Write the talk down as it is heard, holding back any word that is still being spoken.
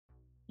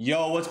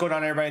Yo, what's going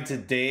on, everybody? In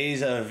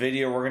today's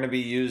video, we're going to be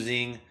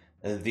using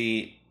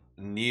the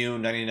new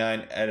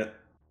 99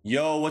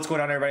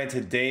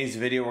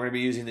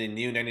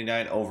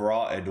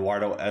 overall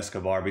Eduardo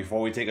Escobar. Before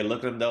we take a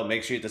look at him, though,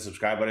 make sure you hit the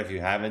subscribe button if you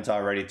haven't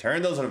already.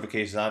 Turn those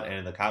notifications on, and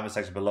in the comment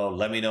section below,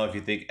 let me know if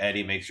you think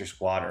Eddie makes your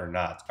squad or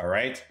not. All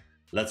right,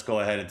 let's go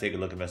ahead and take a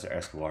look at Mr.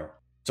 Escobar.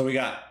 So we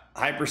got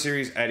Hyper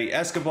Series Eddie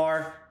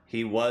Escobar.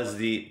 He was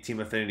the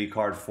team affinity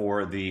card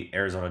for the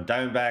Arizona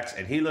Diamondbacks,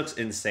 and he looks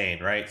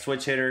insane, right?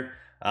 Switch hitter,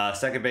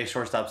 second base,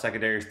 shortstop,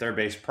 secondaries, third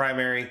base,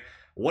 primary,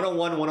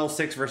 101,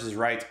 106 versus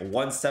right,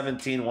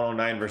 117,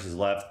 109 versus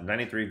left,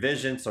 93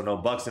 vision, so no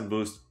bucks and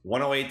boost,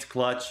 108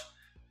 clutch,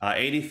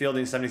 80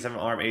 fielding, 77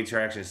 arm, 82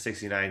 action,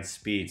 69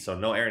 speed, so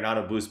no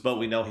Arenado boost, but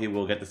we know he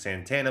will get the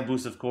Santana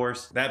boost, of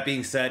course. That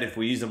being said, if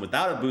we use him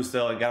without a boost,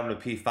 though, and got him to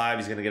P5,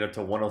 he's going to get up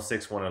to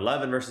 106,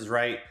 111 versus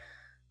right,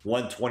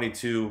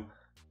 122,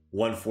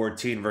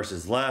 114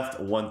 versus left,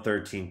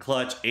 113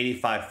 clutch,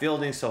 85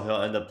 fielding, so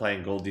he'll end up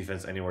playing goal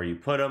defense anywhere you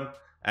put him.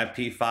 At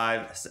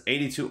P5,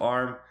 82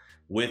 arm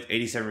with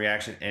 87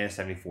 reaction and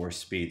 74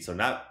 speed. So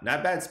not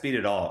bad speed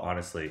at all,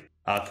 honestly.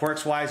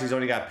 Quirks wise, he's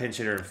only got pinch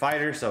hitter and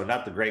fighter, so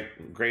not the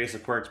greatest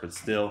of quirks, but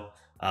still.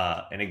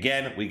 And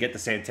again, we get the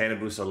Santana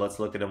boost, so let's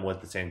look at him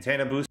with the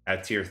Santana boost.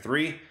 At tier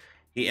 3,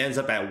 he ends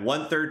up at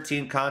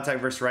 113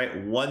 contact versus right,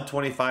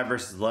 125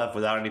 versus left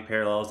without any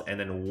parallels, and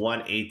then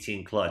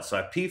 118 clutch. So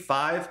at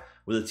P5,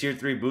 with a tier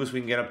 3 boost, we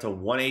can get up to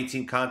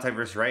 118 contact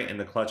versus right, and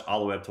the clutch all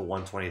the way up to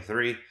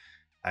 123.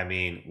 I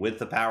mean, with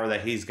the power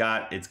that he's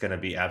got, it's going to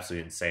be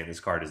absolutely insane.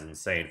 This card is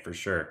insane for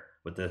sure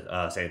with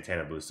the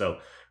Santana boost. So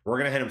we're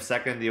going to hit him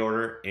second in the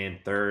order, in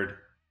third.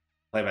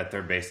 Play him at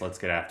third base. Let's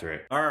get after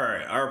it. All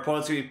right, our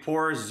opponent's going to be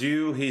Poor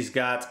Zoo. He's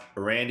got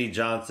Randy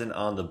Johnson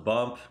on the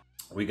bump.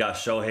 We got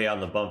Shohei on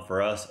the bump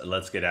for us.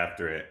 Let's get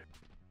after it.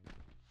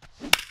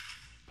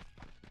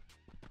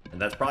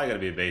 And that's probably going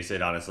to be a base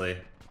hit, honestly.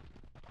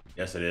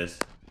 Yes, it is.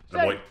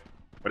 Boy, way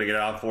to get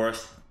it on for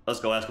us. Let's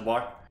go,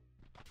 Escobar.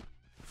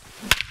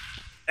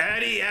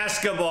 Eddie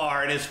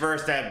Escobar in his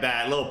first at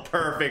bat. Little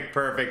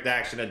perfect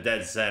action at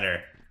dead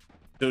center.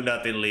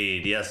 2-0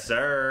 lead. Yes,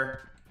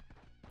 sir.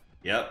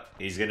 Yep,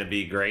 he's going to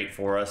be great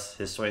for us.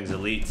 His swing's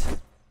elite.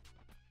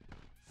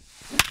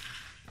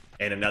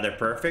 And another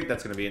perfect.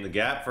 That's going to be in the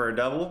gap for a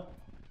double.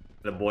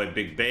 The boy,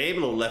 Big Babe. A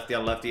little lefty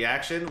on lefty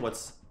action.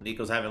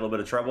 Nico's having a little bit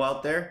of trouble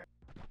out there.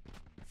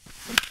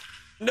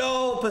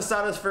 No,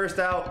 Posada's first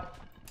out.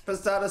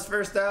 Posada's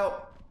first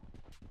out.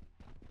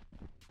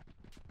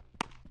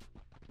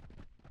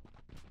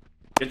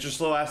 Get your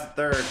slow ass to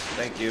third.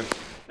 Thank you.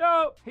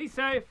 No, he's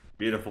safe.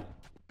 Beautiful.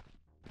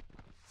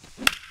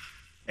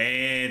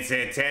 And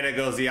Santana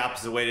goes the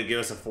opposite way to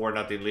give us a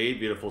 4-0 lead.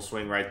 Beautiful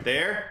swing right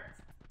there.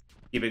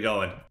 Keep it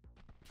going.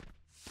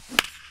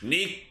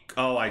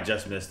 Oh, I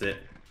just missed it.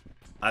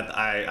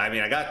 I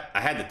mean, I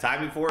had the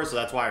timing for it, so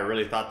that's why I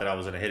really thought that I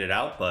was gonna hit it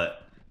out,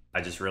 but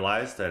I just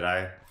realized that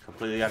I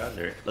completely got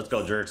under it. Let's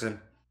go, Jerkson.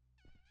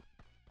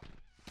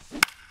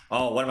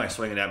 Oh, what am I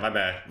swinging at? My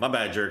bad. My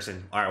bad,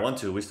 Jerkson. All right,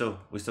 1-2.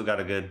 We still got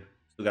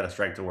a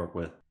strike to work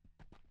with.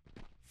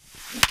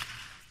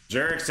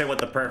 Jerkson with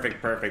the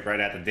perfect right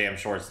at the damn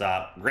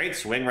shortstop. Great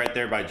swing right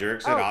there by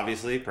Jerkson,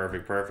 obviously.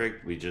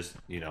 Perfect. We just,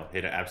 hit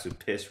an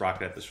absolute piss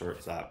rocket at the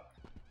shortstop.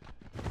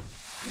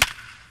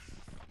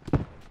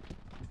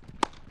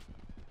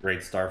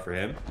 Great start for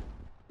him.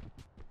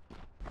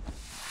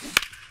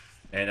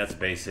 And that's a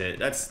base hit.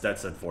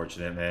 That's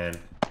unfortunate, man.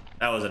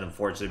 That was an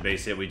unfortunate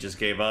base hit we just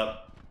gave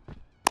up.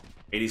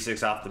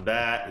 86 off the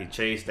bat. He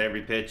chased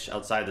every pitch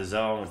outside the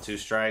zone with 2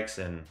 strikes,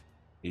 and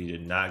he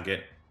did not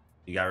get...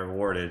 He got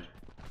rewarded.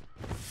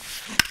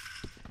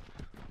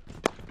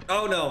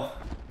 Oh, no.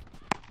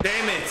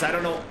 Damn it. I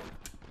don't know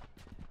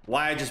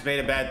why I just made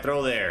a bad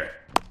throw there.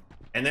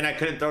 And then I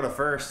couldn't throw to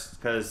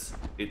first because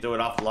he threw it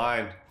off the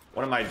line.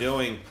 What am I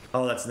doing?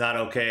 Oh, that's not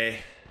okay.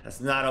 That's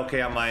not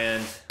okay on my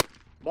end.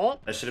 Ball.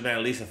 That should have been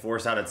at least a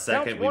force out at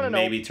second. We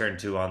maybe turned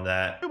 2 on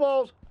that. 2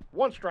 balls,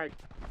 1 strike.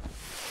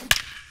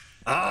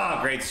 Ah,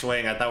 great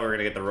swing. I thought we were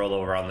going to get the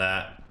rollover on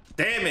that.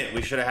 Damn it.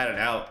 We should have had an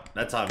out.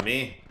 That's on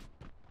me.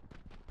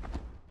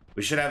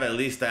 We should have at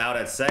least the out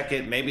at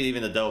second. Maybe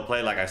even the double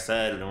play, like I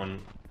said.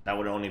 That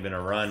would have only been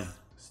a run.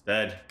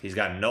 Instead, he's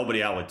got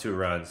nobody out with 2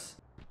 runs.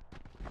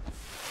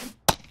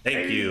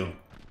 Thank you.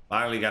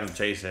 Finally got him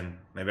chasing.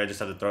 Maybe I just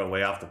have to throw it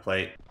way off the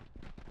plate.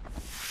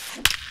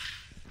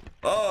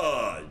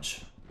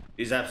 Fudge.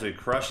 He's absolutely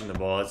crushing the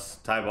ball. It's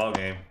a tie ball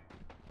game.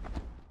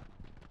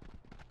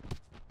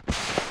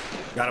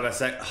 Got him at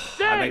sec.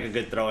 I make a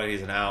good throw and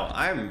he's an out.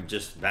 I'm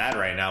just bad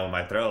right now with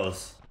my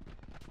throws.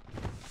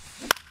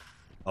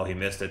 Oh, he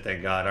missed it.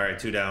 Thank God. All right,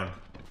 2 down.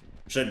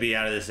 Should be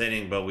out of this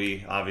inning, but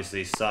we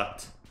obviously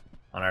sucked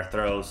on our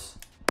throws.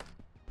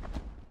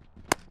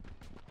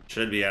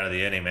 Should be out of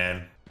the inning,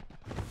 man.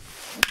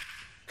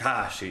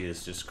 Gosh, he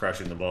is just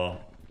crushing the ball.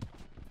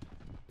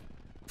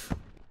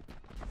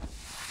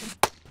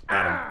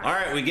 Got him. All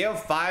right, we gave him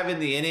 5 in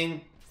the inning.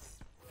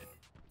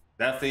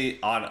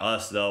 Definitely on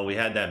us, though. We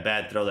had that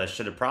bad throw that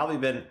should have probably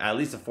been at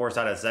least a force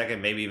out at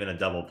second, maybe even a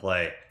double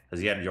play.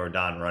 because he had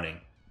Jordan running.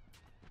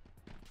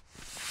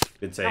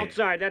 Good take.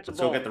 Outside, that's a Let's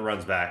ball. go get the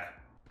runs back.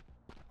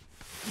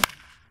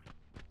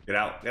 Get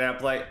out. Get out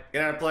of play.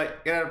 Get out of play.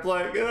 Get out of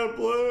play. Get out of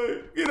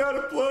play. Get out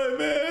of play,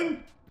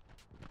 man.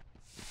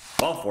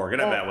 Ball four. Get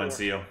out of that one,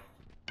 Seal.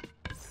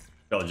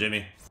 Go,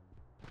 Jimmy.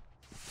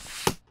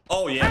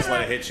 Oh, yes.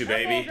 Let it hit you,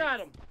 baby.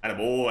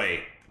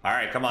 Attaboy. All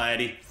right, come on,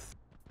 Eddie.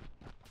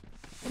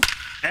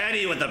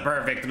 Eddie with the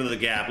perfect through the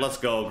gap. Let's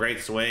go.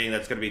 Great swing.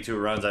 That's going to be 2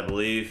 runs, I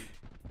believe.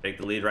 Take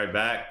the lead right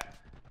back.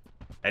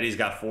 Eddie's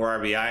got 4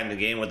 RBI in the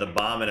game with a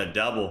bomb and a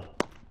double.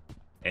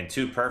 And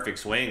 2 perfect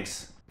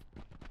swings.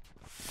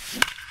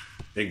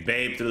 Big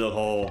Babe through the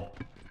hole.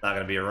 Not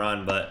going to be a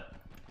run, but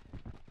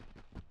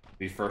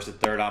be first and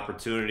third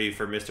opportunity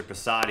for Mr.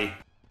 Passati.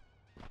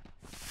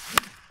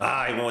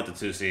 Ah, he went with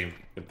the 2-seam.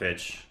 Good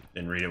pitch.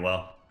 Didn't read it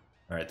well.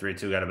 All right,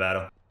 3-2, got a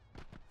battle.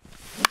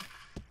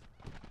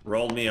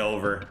 Rolled me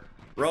over.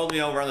 Rolled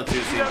me over on the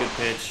 2-seam. Good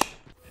pitch.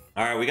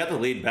 All right, we got the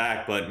lead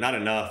back, but not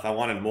enough. I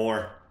wanted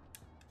more.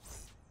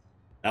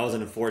 That was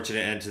an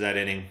unfortunate end to that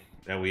inning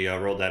that we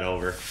rolled that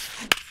over.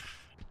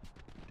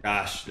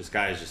 Gosh, this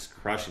guy is just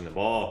crushing the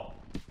ball.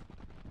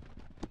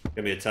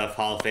 Gonna be a tough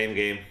Hall of Fame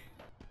game.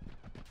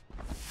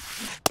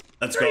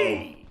 Let's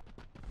go.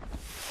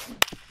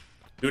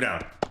 2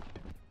 down.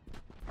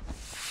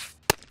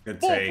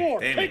 Good take.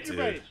 Damn it,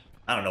 dude.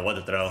 I don't know what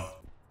to throw.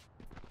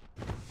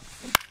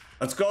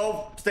 Let's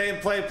go. Stay in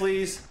play,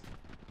 please.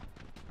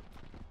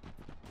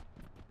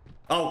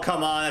 Oh,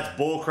 come on. That's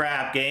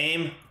bullcrap,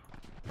 game.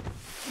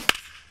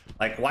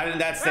 Like, why didn't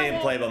that stay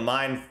in play, but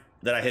mine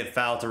that I hit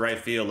foul to right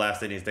field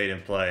last inning stayed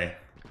in play?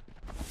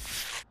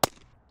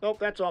 Nope,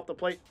 that's off the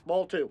plate.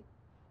 Ball 2.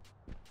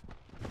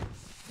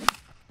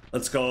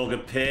 Let's go.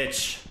 Good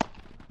pitch.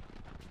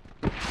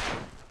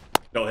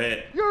 Go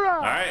hit. You're out.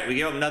 All right, we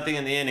gave up nothing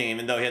in the inning,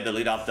 even though he had the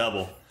leadoff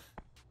double.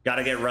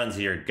 Gotta get runs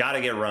here.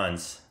 Gotta get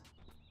runs.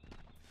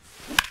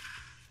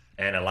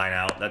 And a line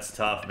out. That's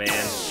tough, man.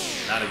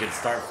 Not a good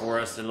start for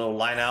us. A little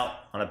line out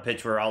on a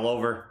pitch we're all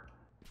over.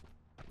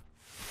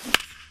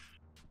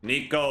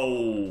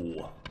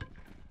 Nico.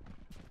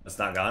 That's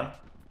not gone.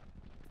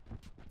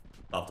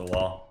 Off the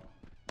wall.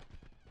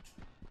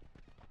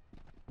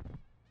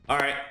 All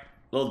right.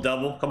 Little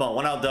double. Come on.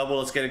 1 out double.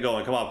 Let's get it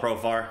going. Come on,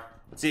 Profar.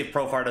 Let's see if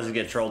Profar doesn't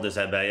get trolled this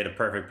at bat. He had a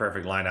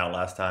perfect line out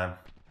last time.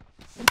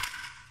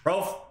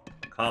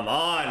 Come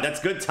on. That's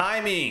good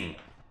timing.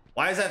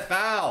 Why is that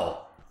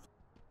foul?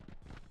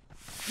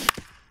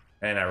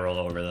 And I roll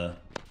over the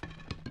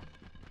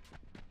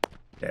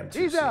damn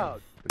 2-seam. He's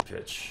out. Good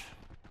pitch.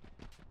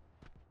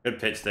 Good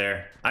pitch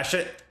there. I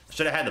should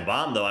have had the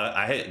bomb though.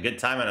 I hit a good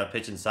time on a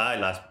pitch inside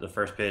the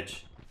first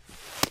pitch.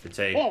 Good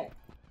take.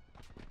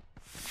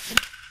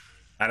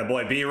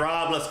 Attaboy,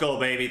 B-Rob. Let's go,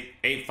 baby.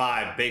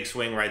 8-5. Big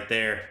swing right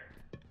there.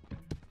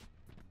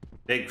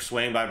 Big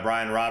swing by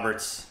Brian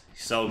Roberts.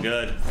 He's so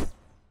good.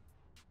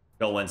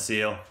 Go,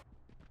 Wenseal.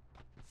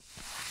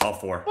 All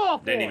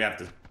 4. Didn't even have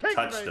to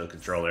touch the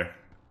controller.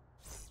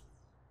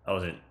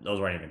 Those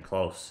weren't even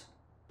close.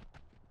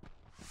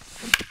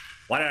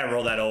 Why did I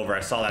roll that over?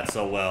 I saw that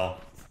so well.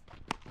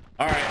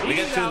 All right, we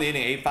get 2 in the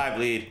inning. 8-5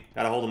 lead.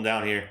 Gotta hold them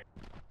down here.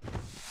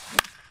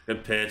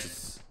 Good pitch.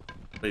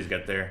 Please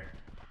get there.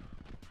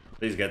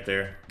 Please get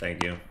there.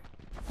 Thank you.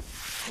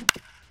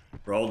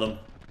 Rolled them.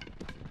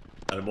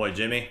 Attaboy,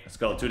 Jimmy. Let's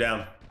go. 2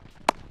 down.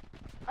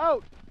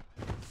 Out.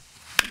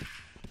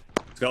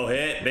 Let's go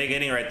hit. Big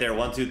inning right there.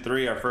 1, 2,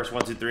 3. Our first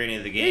 1, 2, 3 inning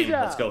of the game.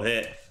 Let's go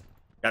hit.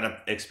 Gotta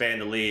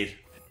expand the lead.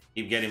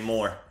 Keep getting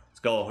more. Let's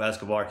go,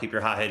 Escobar. Keep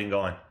your hot hitting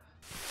going.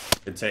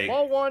 Good take.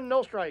 Ball 1,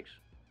 no strikes.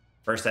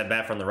 First at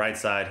bat from the right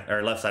side,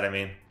 or left side, I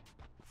mean.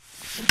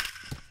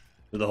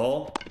 Through the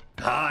hole.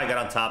 Ah, I got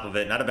on top of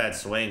it. Not a bad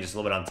swing, just a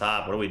little bit on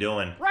top. What are we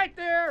doing? Right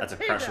there. That's a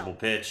crushable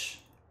pitch.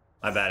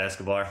 My bad,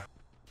 Escobar.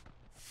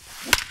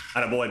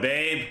 Attaboy,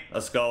 babe.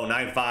 Let's go.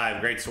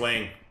 9-5. Great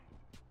swing.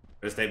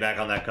 Gonna stay back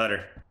on that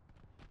cutter.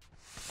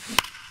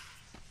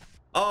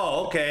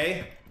 Oh,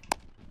 okay.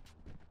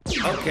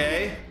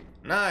 Okay.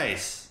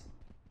 Nice.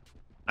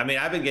 I mean,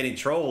 I've been getting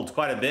trolled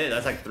quite a bit.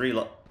 That's like three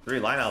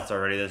lineouts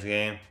already this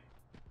game.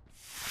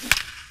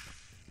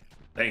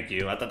 Thank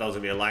you. I thought that was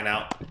gonna be a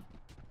lineout.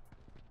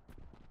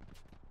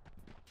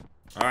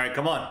 All right,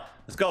 come on.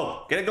 Let's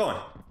go. Get it going.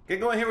 Get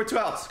going here with 2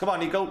 outs. Come on,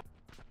 Nico.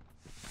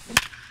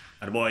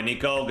 Attaboy,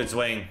 Nico. Good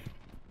swing.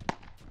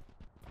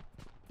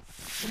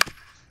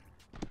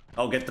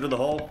 Oh, get through the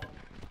hole.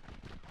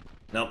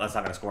 Nope, that's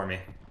not gonna score me.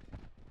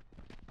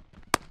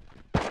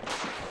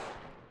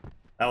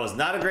 That was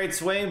not a great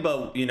swing,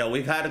 but, you know,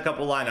 we've had a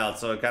couple lineouts,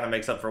 so it kind of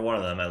makes up for one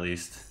of them, at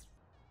least.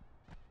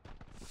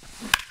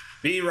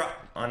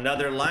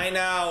 Another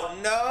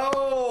lineout.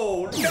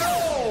 No!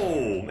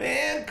 No!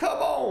 Man, come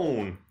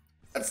on!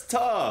 That's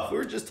tough. We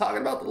were just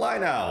talking about the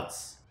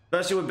lineouts.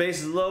 Especially with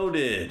bases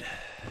loaded.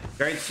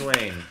 Great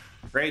swing.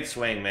 Great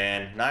swing,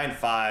 man.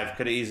 9-5.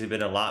 Could have easily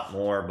been a lot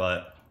more,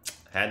 but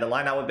had the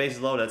lineout with bases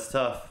loaded. That's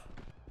tough.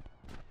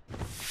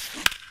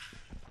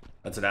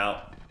 That's an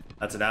out.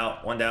 That's an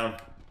out. 1 down.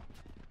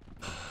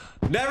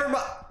 Never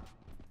mind.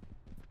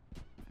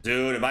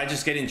 Dude, am I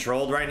just getting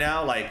trolled right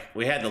now? Like,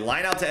 we had the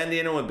line out to end the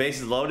inning with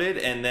bases loaded,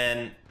 and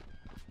then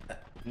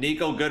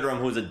Nico Goodrum,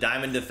 who's a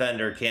diamond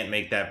defender, can't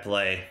make that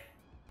play.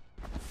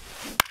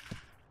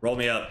 Roll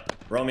me up.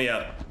 Roll me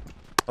up.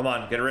 Come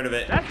on, get rid of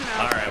it.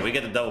 All right, we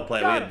get the double play.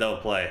 We get the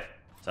double play.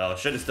 So,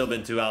 should have still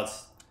been 2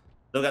 outs.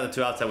 Still got the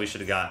 2 outs that we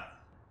should have got.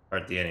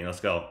 Start the inning.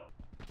 Let's go.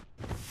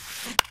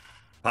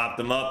 Pop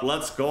them up.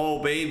 Let's go,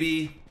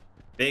 baby.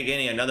 Big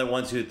inning. Another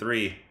 1, 2,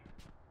 3.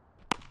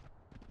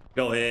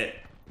 Go hit.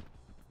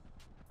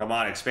 Come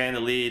on, expand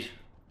the lead.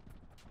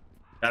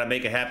 Gotta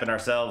make it happen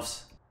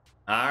ourselves.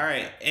 All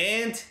right,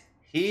 and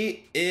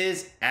he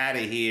is out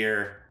of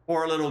here.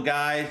 Poor little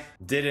guy.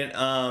 Didn't,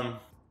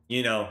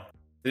 you know,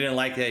 didn't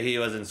like that he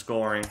wasn't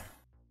scoring.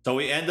 So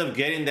we end up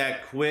getting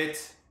that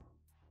quit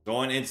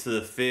going into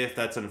the 5th.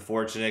 That's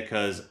unfortunate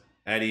because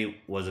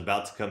Eddie was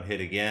about to come hit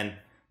again.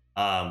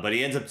 But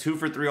he ends up 2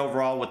 for 3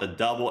 overall with a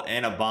double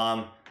and a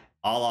bomb,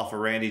 all off of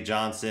Randy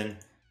Johnson.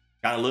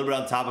 Got a little bit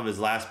on top of his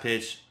last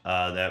pitch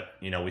that,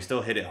 you know, we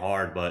still hit it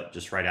hard, but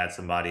just right at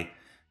somebody.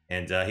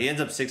 And he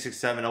ends up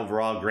 667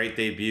 overall. Great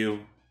debut.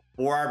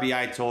 4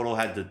 RBI total.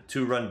 Had the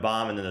 2-run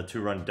bomb and then the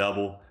 2-run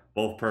double.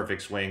 Both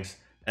perfect swings.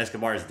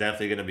 Escobar is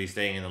definitely going to be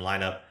staying in the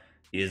lineup.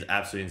 He is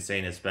absolutely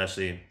insane,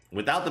 especially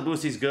without the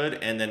boost, he's good.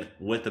 And then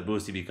with the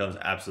boost, he becomes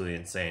absolutely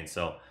insane.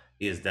 So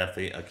he is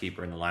definitely a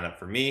keeper in the lineup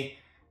for me.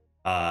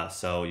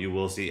 So you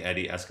will see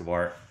Eddie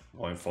Escobar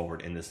going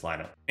forward in this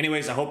lineup.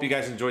 Anyways, I hope you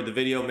guys enjoyed the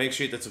video. Make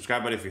sure you hit the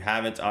subscribe button if you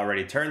haven't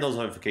already. Turn those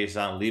notifications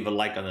on. Leave a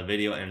like on the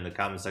video and in the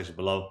comment section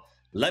below.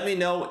 Let me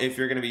know if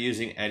you're going to be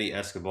using Eddie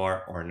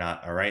Escobar or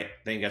not. All right.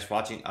 Thank you guys for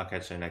watching. I'll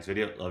catch you in the next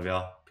video. Love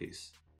y'all. Peace.